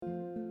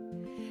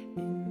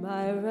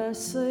my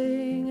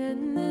wrestling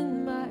and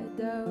in my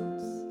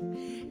doubts,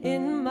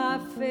 in my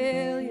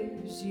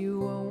failures, you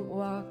won't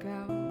walk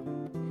out.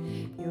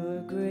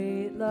 Your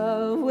great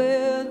love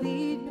will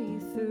lead me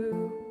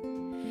through.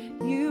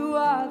 You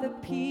are the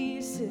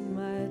peace in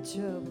my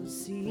troubled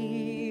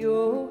sea.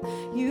 Oh,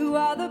 you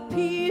are the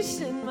peace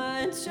in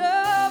my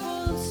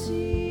troubled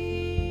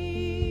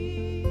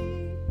sea.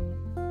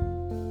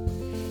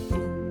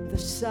 In the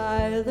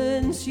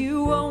silence,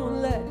 you won't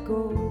let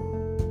go.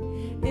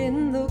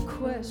 In the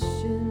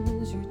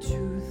questions, your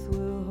truth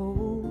will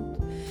hold.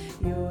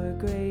 Your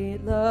great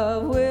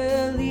love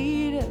will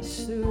lead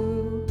us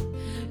through.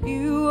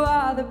 You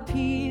are the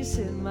peace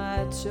in my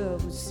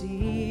troubled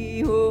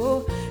sea.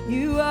 Oh,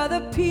 you are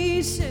the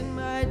peace in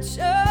my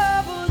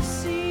troubled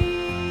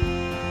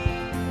sea.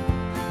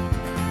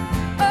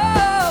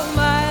 Oh,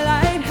 my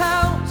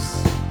lighthouse,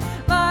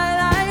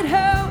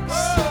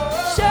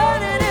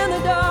 shining in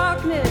the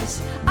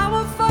darkness, I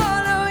will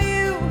follow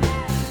you.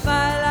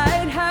 My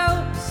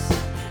lighthouse,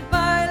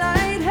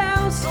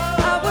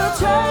 I will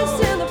trust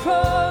in the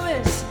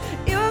promise.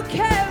 You will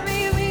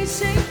carry me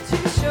safe to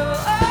shore.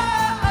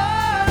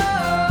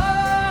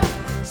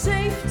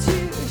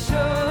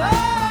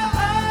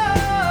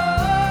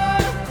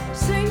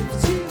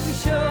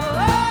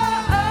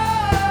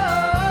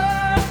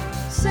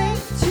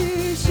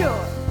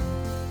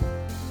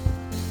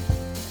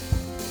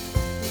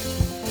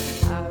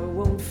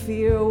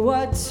 Fear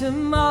what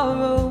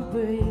tomorrow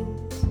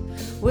brings.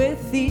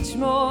 With each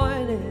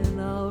morning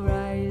I'll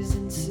rise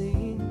and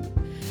sing.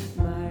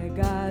 My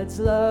God's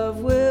love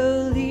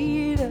will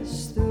lead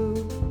us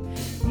through.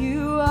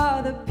 You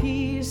are the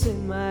peace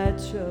in my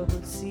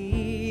troubled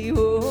sea.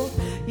 Oh,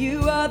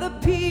 you are the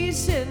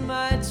peace in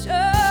my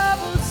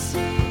troubled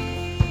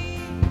sea.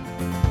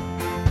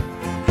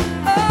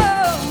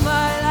 Oh,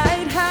 my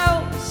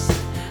lighthouse,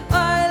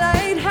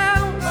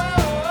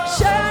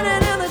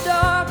 shining in the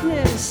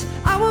darkness,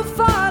 I will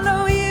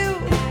follow you.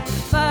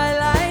 My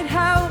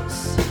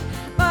lighthouse,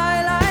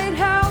 I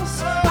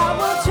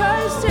will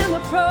trust in the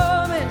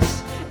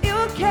promise. You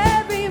will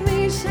carry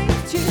me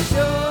safe to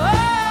shore.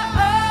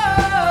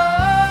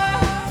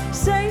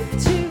 Safe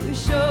to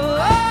shore.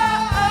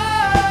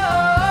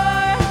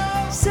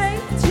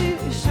 Safe to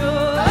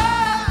shore.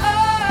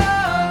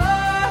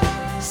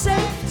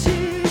 Safe to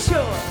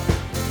shore.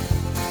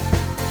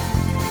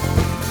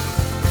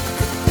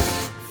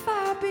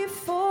 Far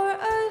before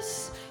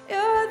us,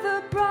 you're the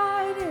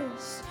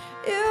brightest.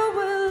 You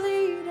will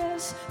lead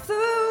us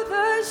through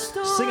the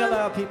storm. Sing it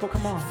loud, people.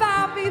 Come on.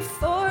 Far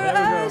before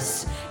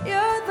us,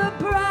 you're the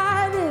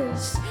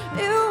brightest.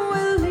 You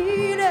will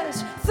lead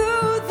us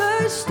through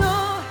the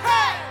storm.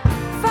 Hey!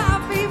 Far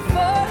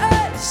before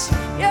us,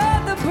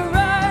 you're the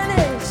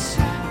brightest.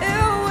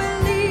 You will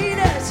lead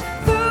us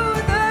through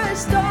the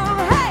storm.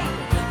 Hey!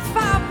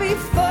 Far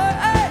before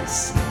us,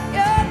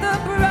 you're the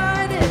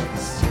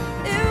brightest.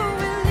 You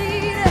will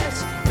lead us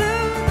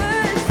through the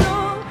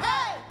storm.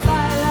 Hey!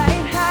 My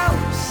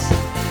lighthouse,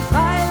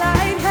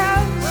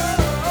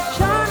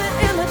 shining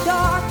in the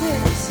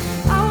darkness,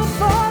 I will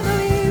follow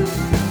you.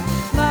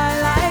 My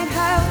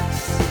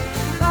lighthouse,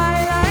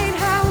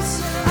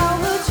 I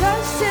will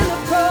trust in the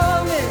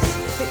promise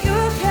that you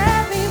will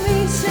carry me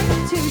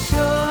safe to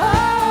shore.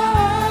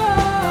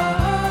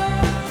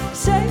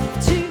 Safe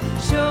to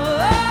shore.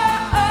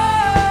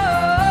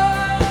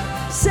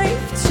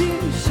 Safe to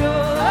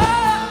shore.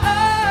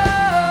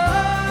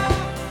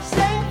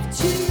 Safe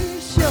to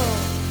shore.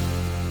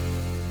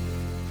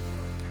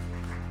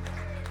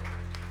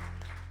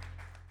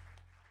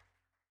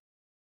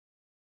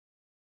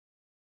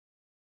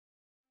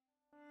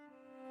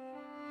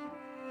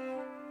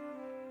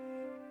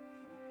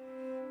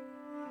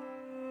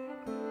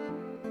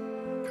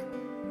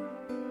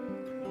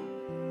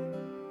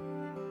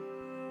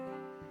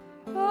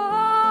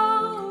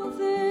 All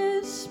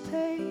this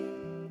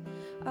pain,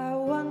 I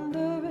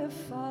wonder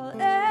if I'll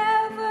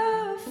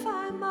ever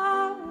find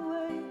my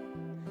way.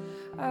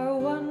 I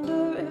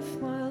wonder if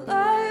my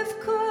life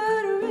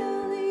could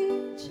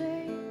really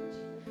change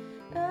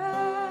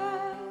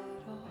at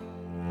all.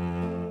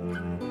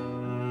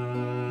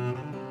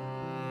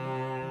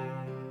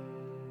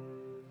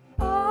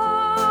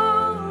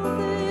 All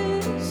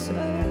this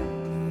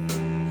earth,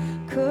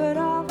 could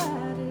all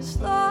that is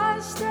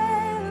lost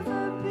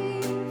ever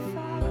be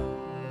found?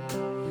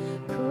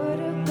 Could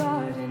a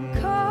garden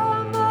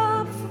come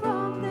up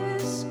from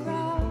this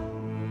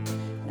ground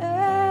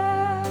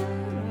at all?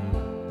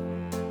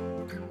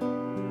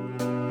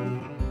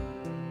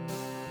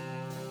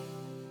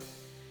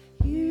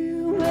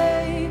 You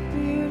make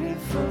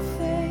beautiful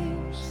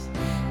things.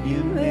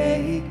 You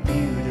make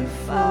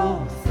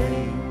beautiful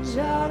things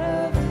out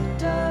of the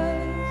dust.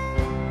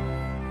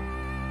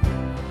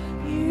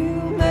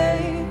 You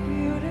make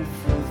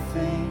beautiful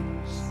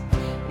things.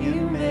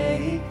 You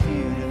make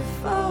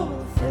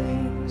beautiful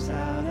things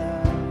out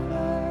of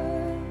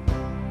us.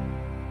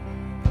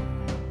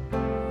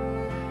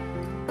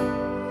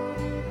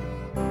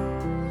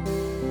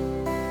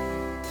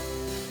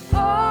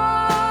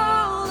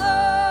 All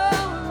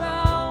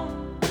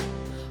around,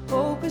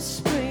 hope is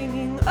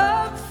springing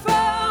up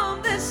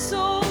from this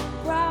old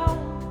ground.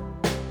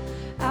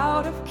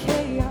 Out of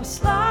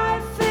chaos,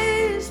 life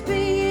is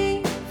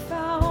being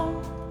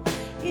found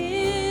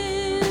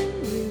in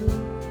you.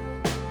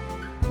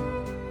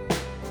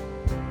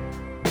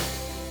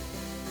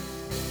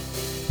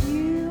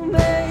 You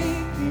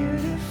make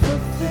beautiful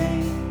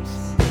things.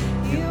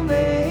 You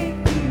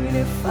make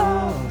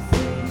beautiful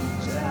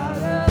things out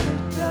of the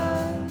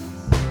dust.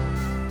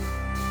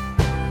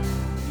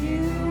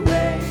 You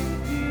make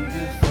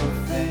beautiful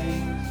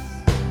things.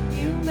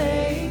 You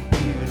make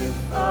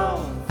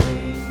beautiful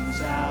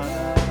things out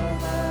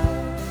of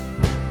us.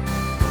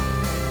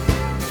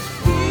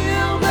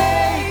 You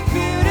make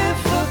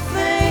beautiful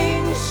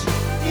things.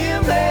 You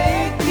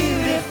make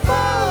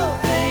beautiful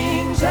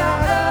things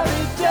out of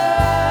the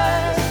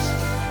dust.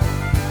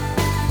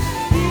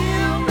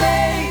 You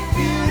make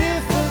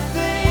beautiful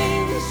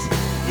things.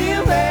 You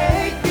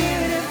make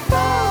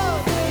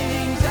beautiful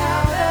things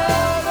out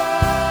of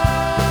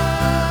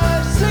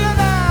us. Sing it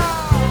now.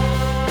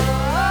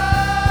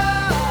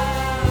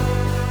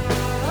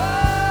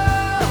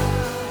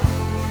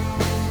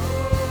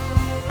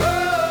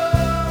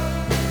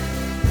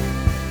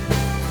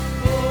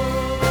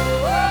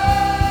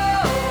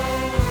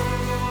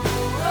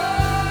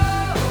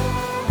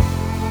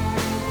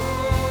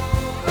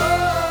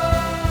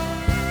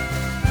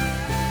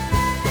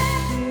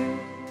 You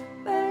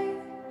make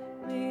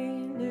me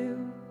new.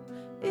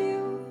 You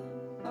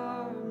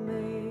are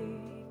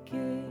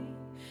making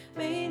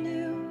me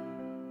new.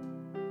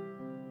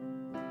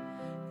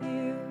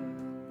 You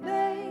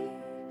make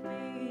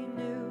me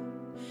new.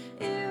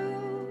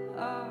 You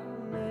are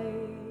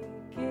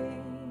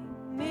making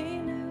me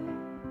new.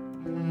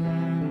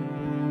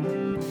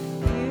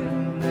 You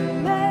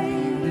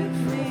make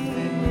me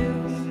new.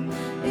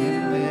 You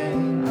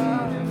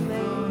are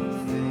making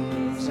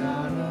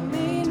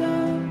me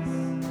new.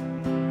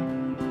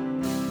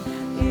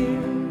 You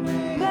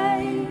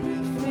make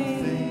me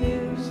new.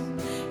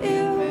 You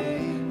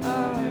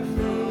are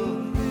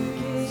making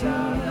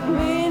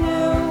me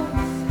new.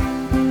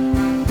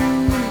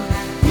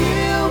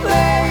 You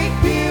make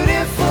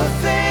beautiful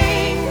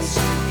things.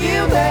 You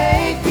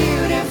make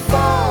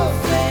beautiful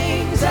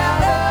things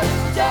out of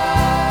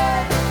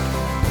dust.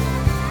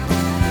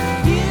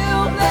 You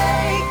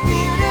make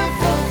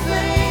beautiful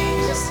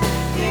things.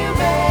 You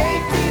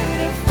make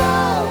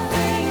beautiful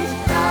things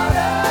out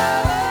of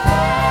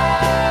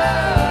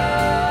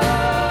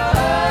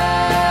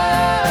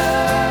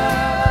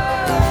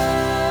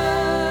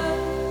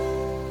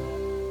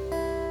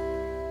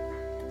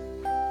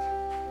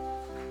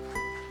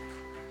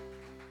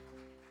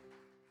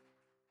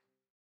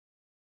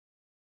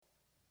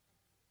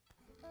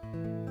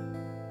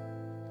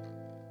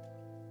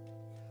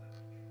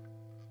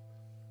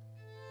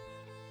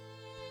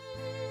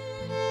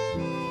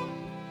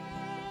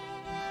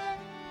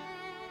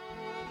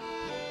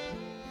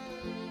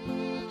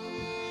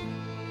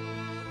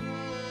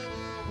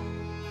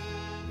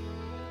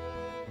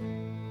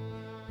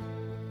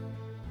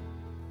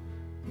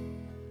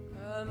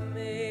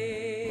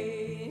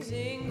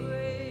Amazing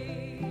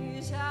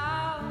grace,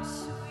 how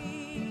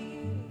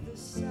sweet the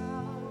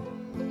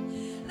sound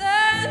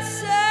that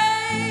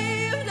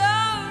saved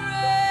a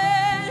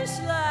wretch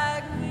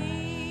like me.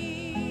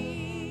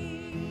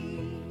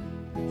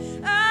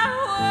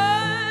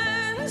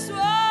 I once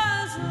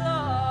was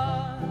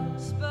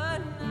lost,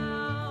 but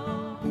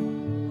now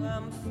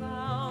I'm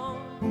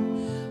found.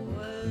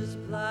 Was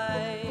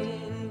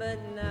blind, but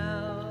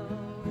now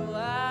I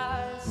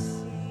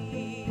see.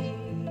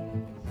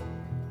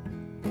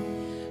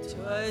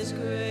 'Twas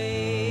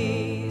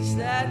grace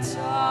that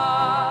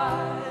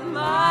taught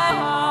my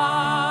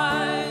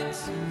heart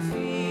to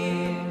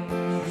fear,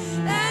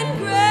 and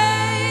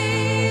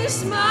grace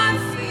my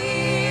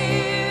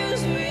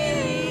fears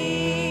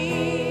relieved.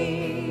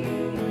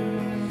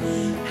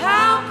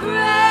 How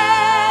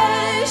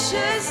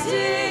precious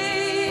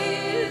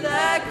did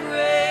that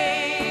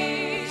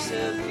grace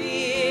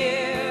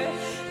appear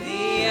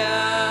the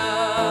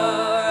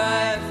hour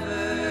I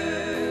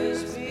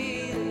first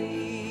believed.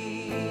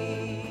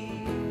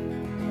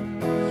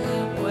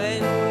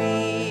 When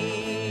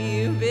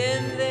we've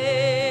been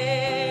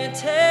there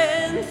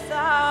 10,000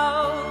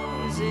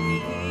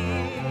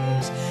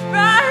 years,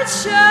 bright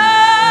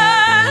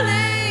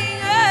shining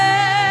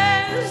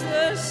as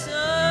the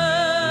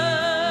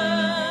sun,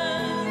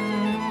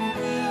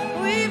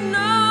 we've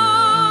no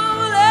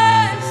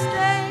less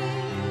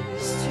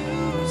days to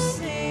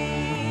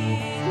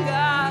sing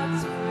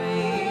God's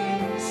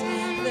praise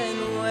than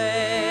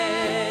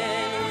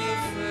when we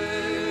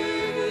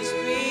first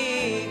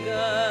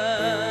begun.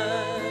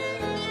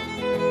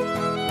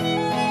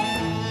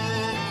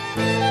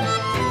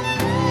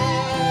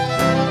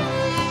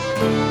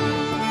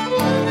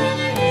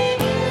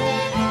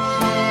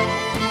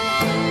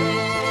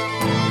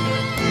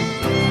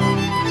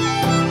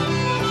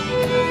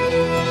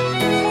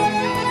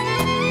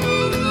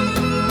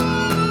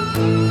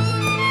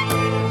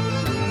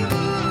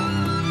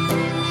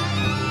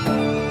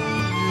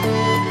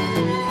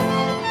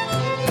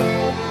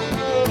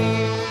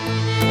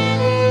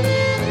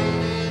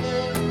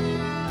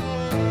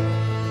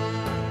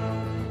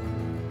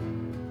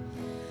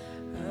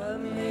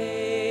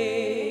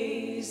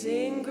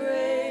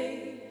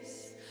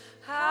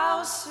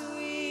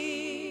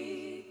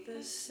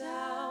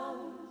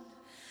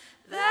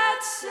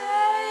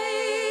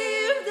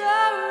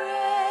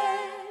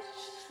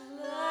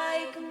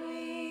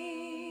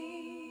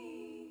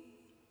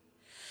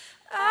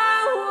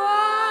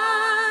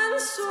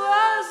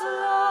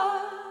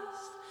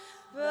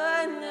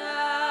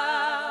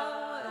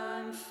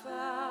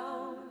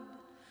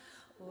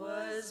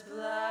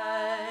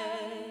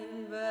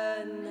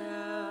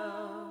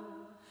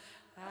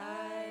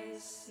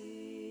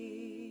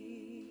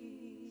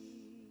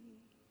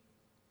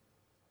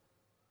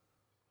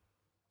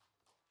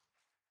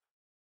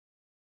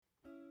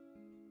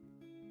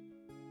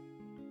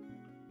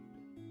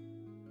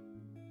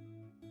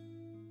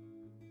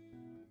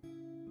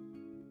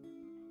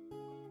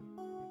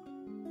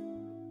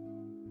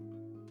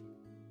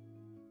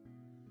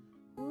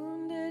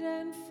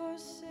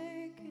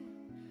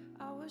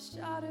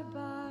 shattered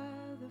by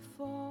the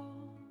fall,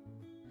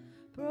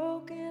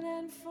 broken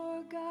and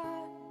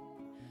forgotten,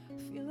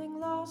 feeling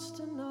lost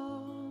and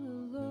all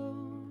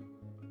alone,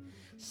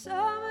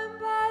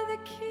 summoned by the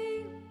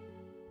King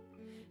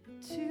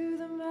to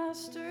the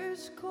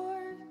Master's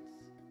courts,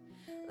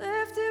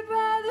 lifted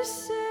by the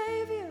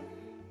Savior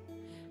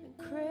and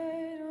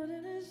cradled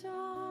in his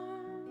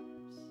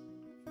arms.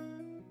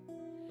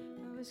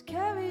 I was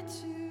carried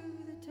to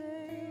the table,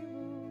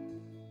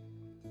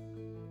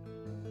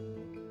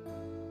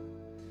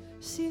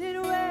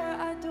 seated where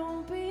I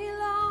don't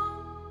belong,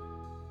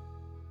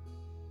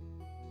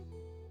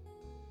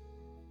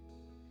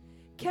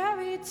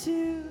 carried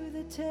to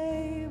the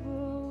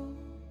table,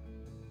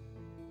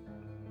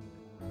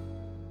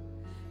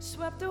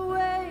 swept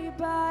away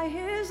by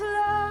his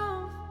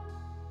love,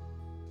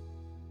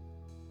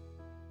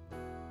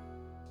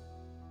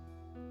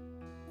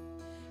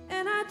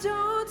 and I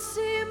don't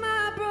see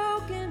my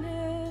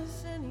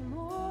brokenness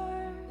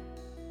anymore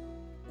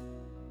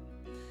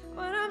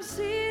when I'm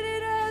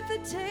seated at the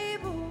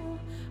table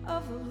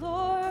of the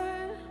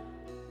Lord.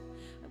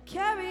 I'm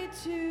carried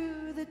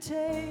to the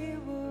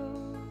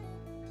table,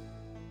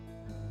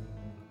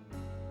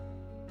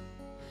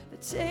 the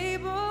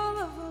table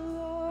of the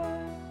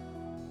Lord.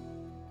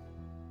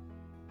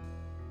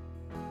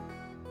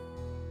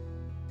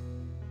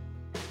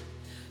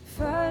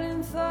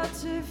 Fighting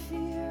thoughts of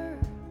fear,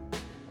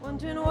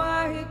 wondering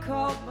why he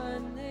called my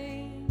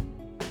name.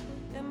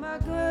 Am I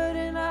good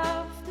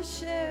enough to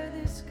share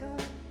this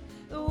cup?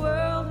 The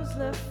world has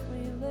left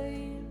me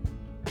lame.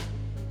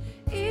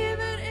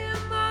 Even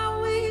in my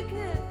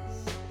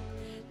weakness,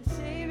 the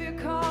Savior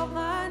called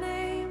my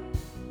name.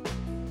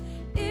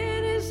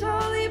 In his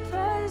holy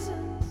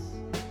presence,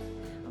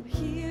 I'm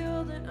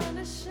healed and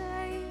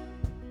unashamed,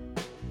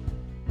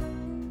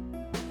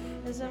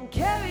 as I'm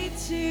carried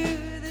to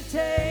the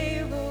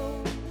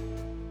table,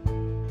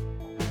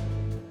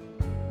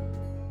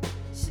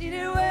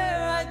 seated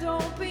where I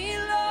don't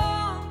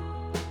belong,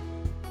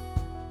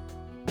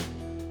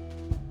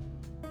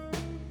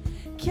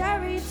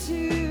 carried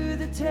to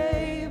the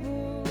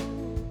table,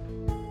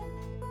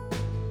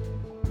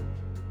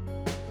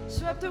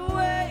 swept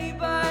away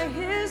by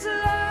his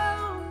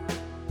love,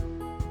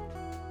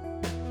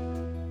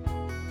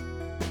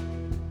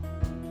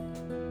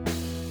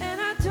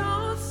 and I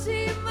don't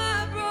see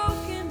my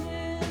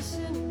brokenness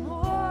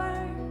anymore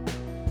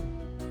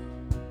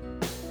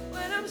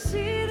when I'm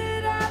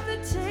seated at the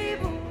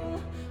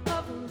table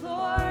of the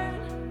Lord.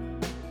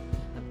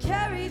 I'm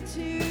carried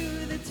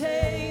to the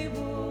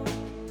table,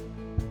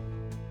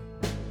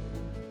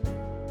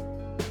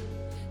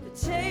 the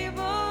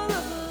table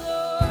of the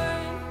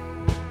Lord.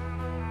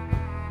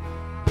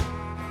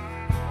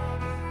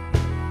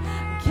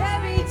 I'm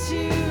carried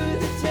to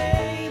the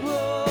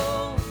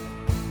table,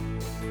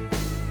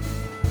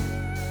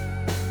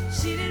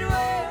 seated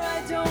where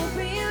I don't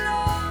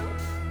belong,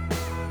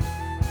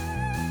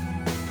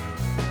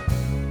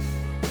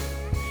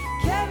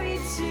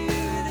 carried to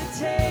the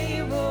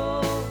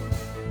table,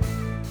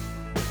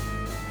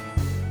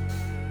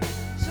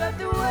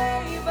 swept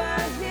away by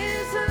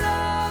his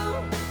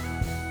love,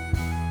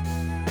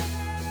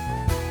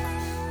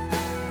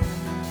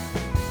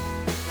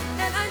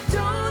 and I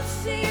don't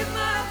see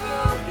my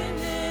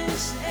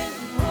brokenness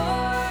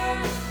anymore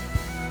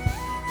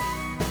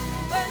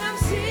when I'm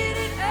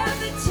seated at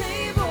the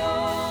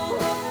table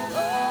of the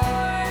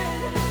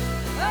Lord.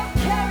 I'm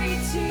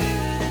carried to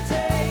the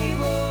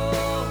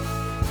table,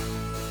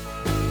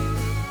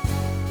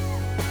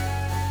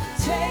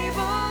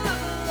 table of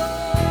the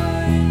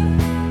Lord.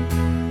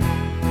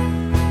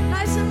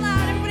 Nice and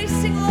loud, everybody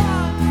sing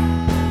along.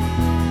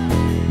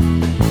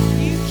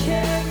 You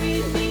carry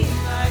me,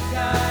 my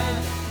God.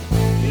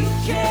 You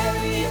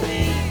carry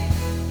me.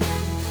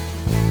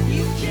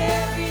 You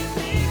carry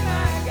me,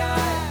 my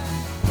God.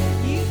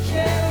 You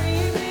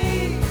carry me.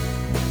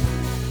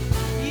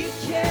 You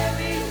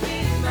carry me,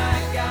 my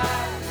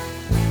God.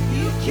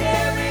 You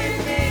carry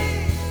me.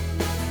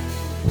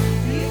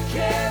 You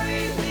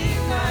carry me,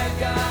 my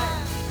God.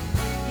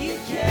 You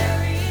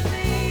carry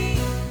me.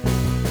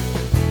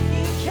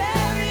 You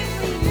carry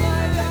me,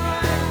 my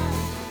God.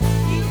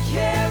 You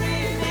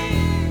carry me.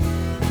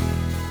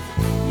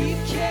 You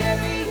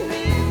carry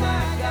me,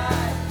 my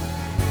God.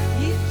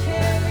 You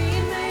carry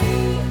me,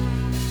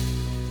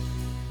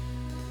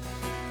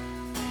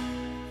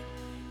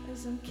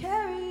 as I'm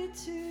carried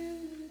to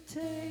the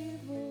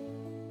table,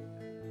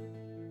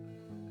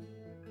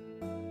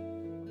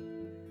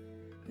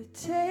 the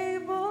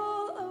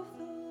table of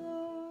the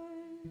Lord.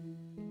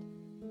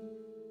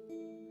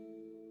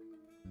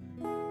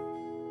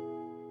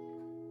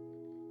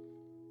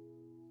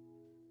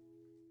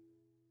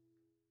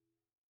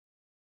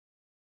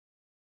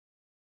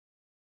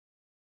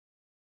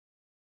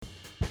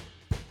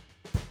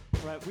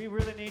 Right, we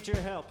really need your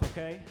help,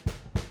 okay?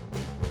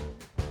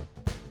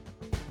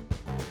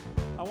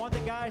 I want the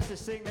guys to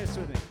sing this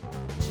with me.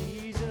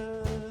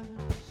 Jesus,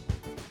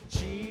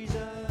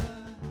 Jesus,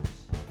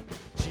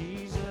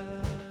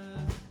 Jesus,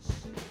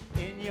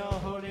 in your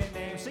holy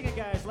name. Sing it,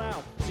 guys,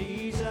 loud.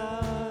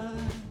 Jesus,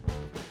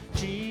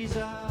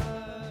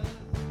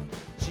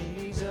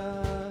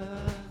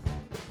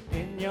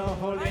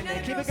 holy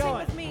name. Keep it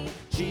going. With me.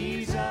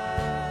 Jesus,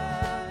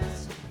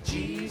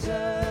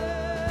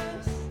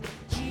 Jesus,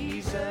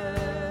 Jesus,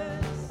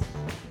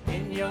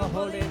 in your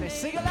holy name.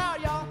 Sing it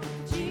loud, y'all.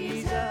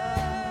 Jesus,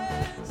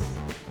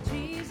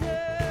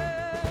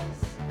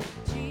 Jesus,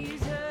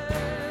 Jesus,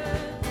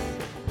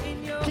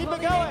 in your keep it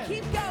holy going. name.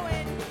 Keep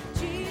going.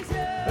 Jesus.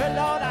 Well,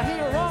 Lord, I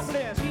hear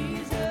rumbling,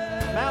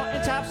 Jesus.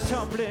 mountaintops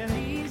tumbling,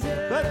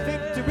 Jesus. but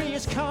victory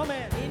is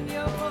coming. In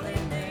your holy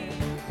name.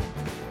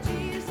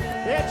 Jesus.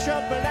 There's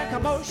trouble and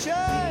commotion,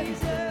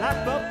 Jesus.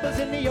 like bubbles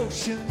in the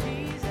ocean,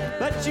 Jesus.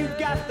 but you've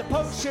got the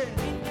potion.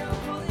 In your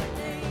holy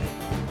name.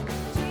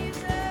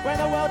 Jesus. When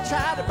the world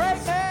tried to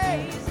break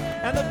me,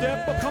 and the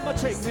devil come and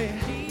take me,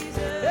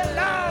 Jesus.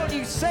 Lord,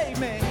 you save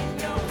me. In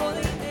your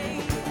holy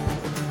name.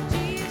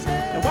 Jesus.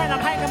 And when I'm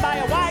hanging by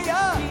a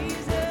wire,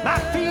 Jesus. my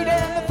feet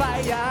in the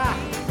fire,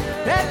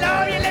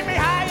 Lord, you lift me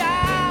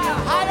higher,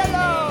 higher,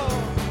 Lord.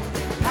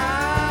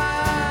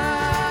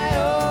 High,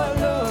 oh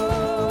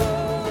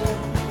Lord,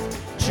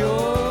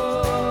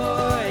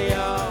 joy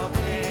of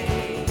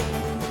pain.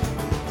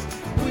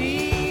 We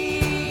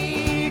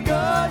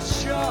go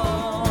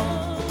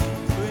strong,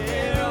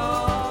 we're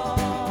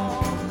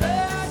all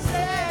the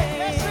same.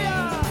 Yes, we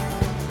are.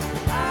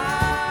 I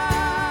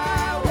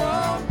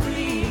won't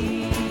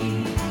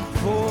bleed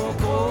for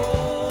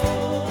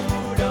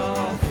gold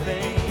or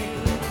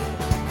fame.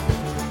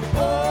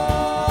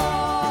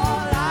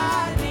 All I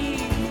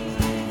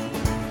need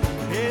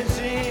is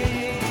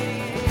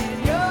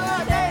in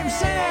your name.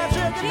 Sing out,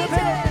 church, in the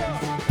middle.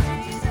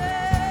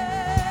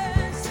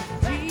 Jesus,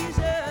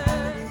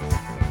 Jesus.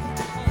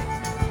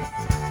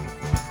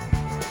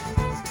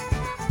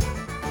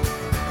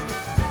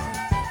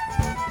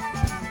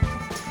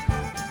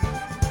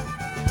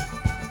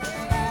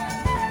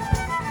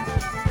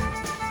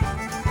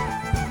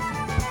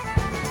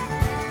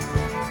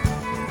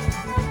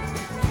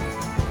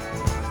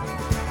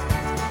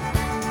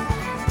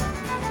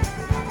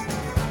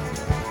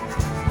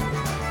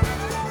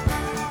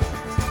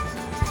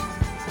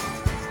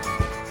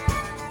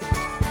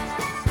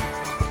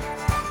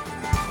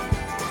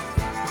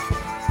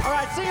 All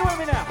right, sing it with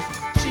me now.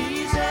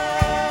 Jesus,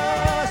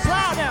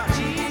 loud now.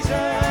 Jesus,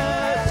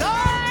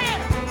 oh yeah.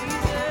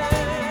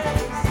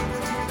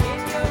 In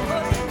your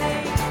holy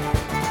name.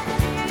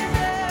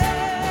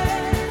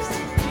 Jesus,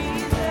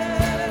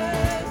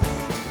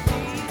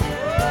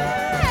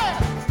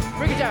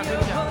 Bring it down, bring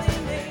it down.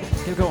 holy name.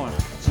 Keep going.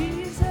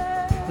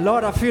 Jesus,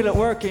 Lord, I feel it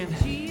working.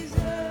 Jesus,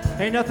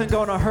 Ain't nothing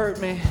gonna hurt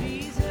me.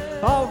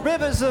 Jesus. All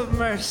rivers of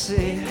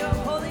mercy. Your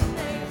holy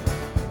name.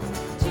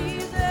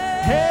 Jesus,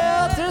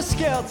 Helter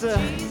skelter.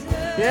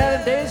 Yeah,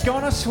 the day's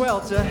gonna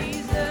swelter.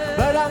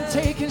 But I'm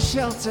taking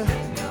shelter.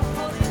 your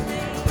holy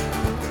name.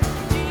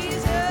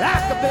 Jesus,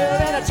 Like a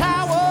bird in a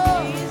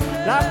tower.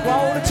 Like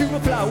water to a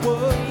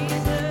flower.